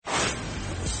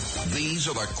These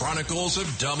are the Chronicles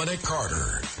of Dominic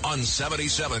Carter on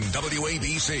 77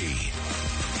 WABC.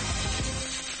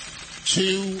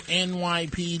 2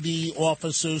 NYPD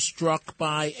officers struck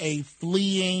by a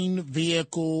fleeing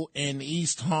vehicle in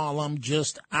East Harlem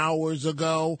just hours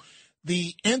ago.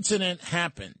 The incident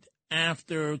happened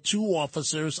after 2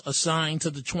 officers assigned to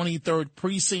the 23rd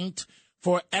Precinct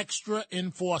for extra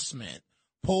enforcement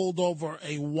pulled over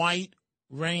a white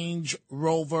Range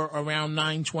Rover around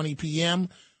 9:20 p.m.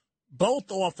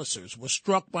 Both officers were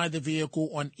struck by the vehicle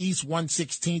on East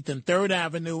 116th and 3rd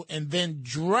Avenue and then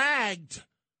dragged,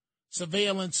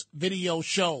 surveillance video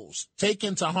shows,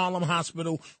 taken to Harlem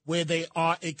Hospital where they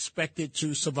are expected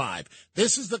to survive.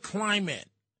 This is the climate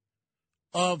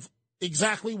of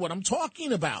exactly what I'm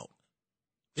talking about.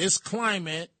 This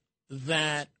climate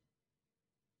that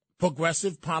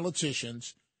progressive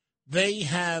politicians, they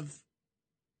have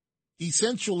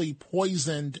essentially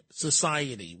poisoned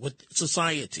society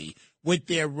with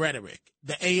their rhetoric.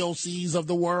 The AOCs of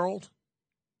the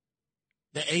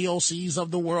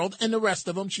world, and the rest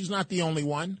of them. She's not the only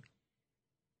one.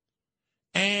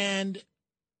 And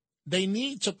they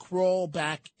need to crawl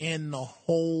back in the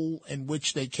hole in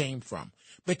which they came from,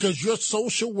 because your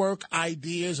social work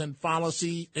ideas and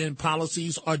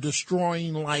policies are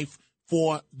destroying life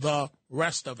for the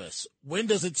rest of us. When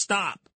does it stop?